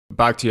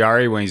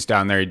Bakhtiari, when he's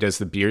down there, he does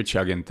the beer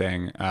chugging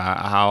thing.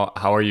 How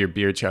are your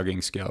beer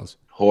chugging skills?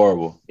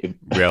 Horrible.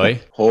 Really?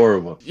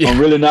 Horrible. Yeah. I'm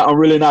really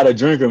not a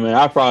drinker, man.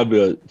 I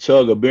probably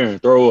chug a beer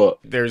and throw up.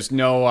 There's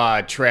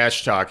no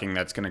trash talking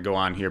that's going to go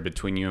on here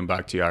between you and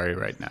Bakhtiari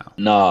right now.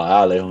 No,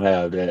 I'll let him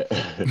have that.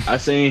 I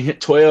seen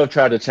 12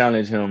 try to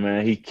challenge him,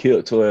 man. He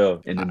killed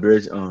 12 in the beer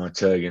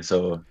chugging.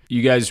 So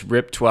you guys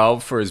ripped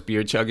 12 for his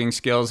beer chugging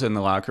skills in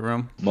the locker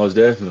room? Most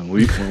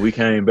definitely. When we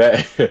came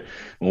back,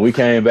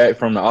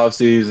 from the off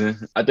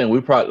season, I think we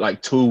probably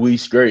like 2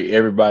 weeks straight.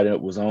 Everybody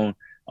was on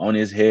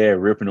his head,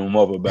 ripping him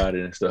up about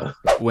it and stuff.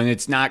 When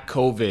it's not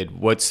COVID,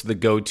 what's the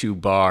go-to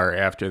bar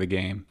after the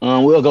game?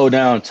 We'll go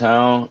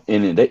downtown,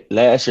 and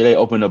last year they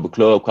opened up a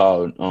club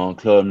called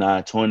Club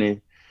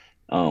 920.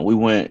 We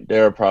went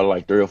there probably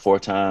like 3 or 4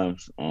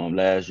 times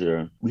last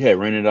year. We had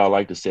rented out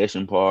like the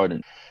session part,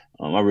 and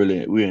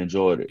we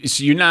enjoyed it.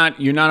 So you're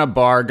not a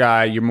bar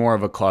guy. You're more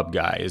of a club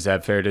guy. Is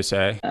that fair to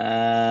say?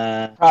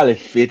 Probably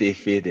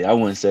 50-50. I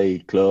wouldn't say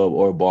club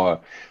or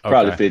bar.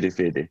 Probably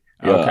 50-50.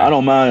 Yeah, okay. I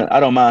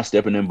don't mind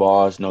stepping in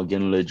bars,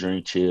 getting a little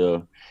drink,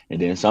 chill,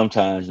 and then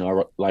sometimes,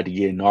 I like to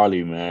get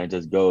gnarly, man.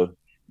 Just go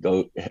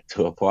to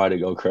a party,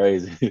 go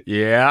crazy.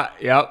 Yeah,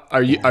 yep.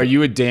 Are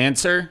you a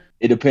dancer?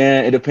 It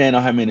depends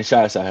on how many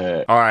shots I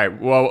had. All right.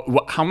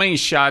 Well, how many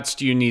shots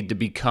do you need to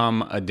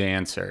become a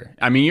dancer?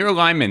 I mean, you're a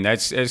lineman.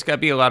 There's got to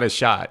be a lot of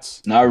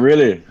shots. Not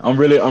really. I'm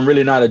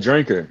really not a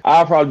drinker.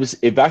 I'll probably,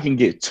 if I can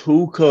get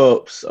 2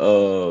 cups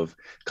of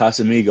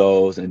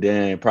Casamigos and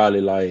then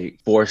probably like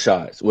 4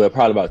 shots. Well,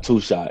 probably about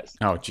 2 shots.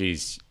 Oh,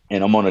 geez.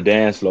 And I'm on a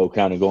dance floor,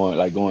 kind of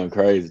going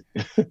crazy.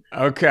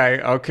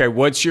 Okay.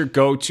 What's your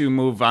go-to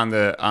move on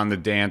the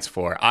dance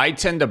floor? I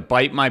tend to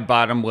bite my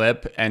bottom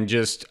lip and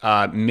just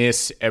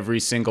miss every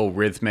single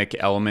rhythmic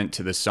element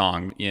to the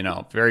song.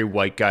 Very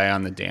white guy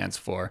on the dance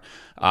floor.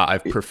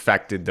 I've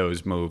perfected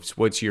those moves.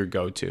 What's your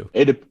go-to?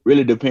 It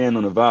really depends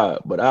on the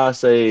vibe, but I'll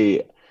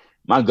say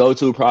my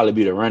go-to would probably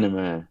be the Running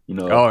Man.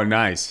 Oh,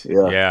 nice.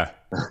 Yeah.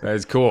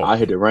 That's cool. I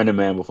hit the Running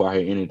Man before I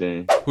hit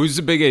anything. Who's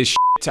the biggest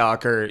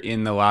talker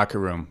in the locker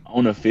room?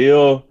 On the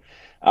field,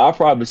 I'll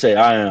probably say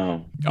I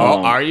am.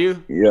 Oh, are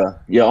you?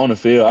 Yeah. On the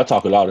field, I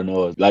talk a lot of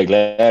noise. Like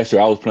last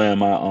year, I was playing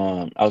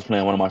one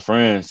of my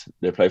friends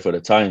that play for the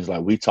Titans.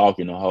 Like we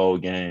talking the whole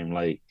game,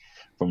 like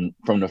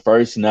from the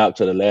first snap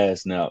to the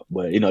last snap.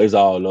 But it's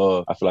all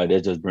love. I feel like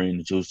they're just bringing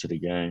the juice to the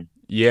game.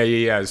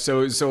 Yeah.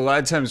 So a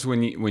lot of times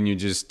when you're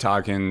just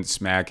talking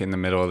smack in the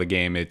middle of the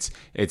game, it's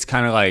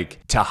kind of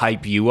like to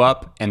hype you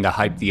up and to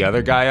hype the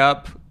other guy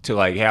up to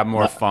like have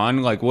more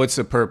fun. Like, what's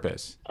the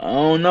purpose? I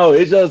don't know.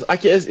 I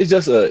guess it's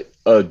just a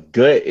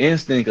gut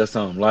instinct or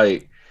something.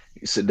 Like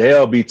so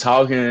they'll be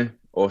talking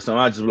or something.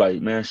 I just be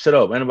like, man, shut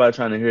up. Ain't nobody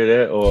trying to hear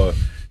that. Or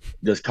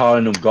just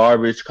calling them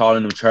garbage,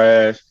 calling them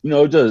trash.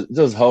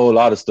 Just a whole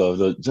lot of stuff.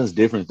 Just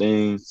different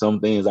things.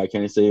 Some things I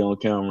can't say on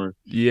camera.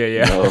 Yeah.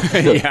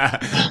 Yeah.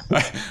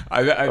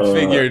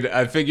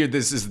 I figured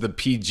this is the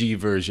PG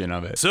version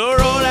of it. So roll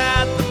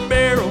out the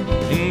barrel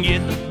and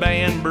get the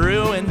band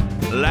brewing.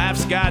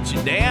 Life's got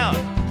you down.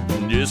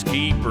 Just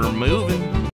keep her moving.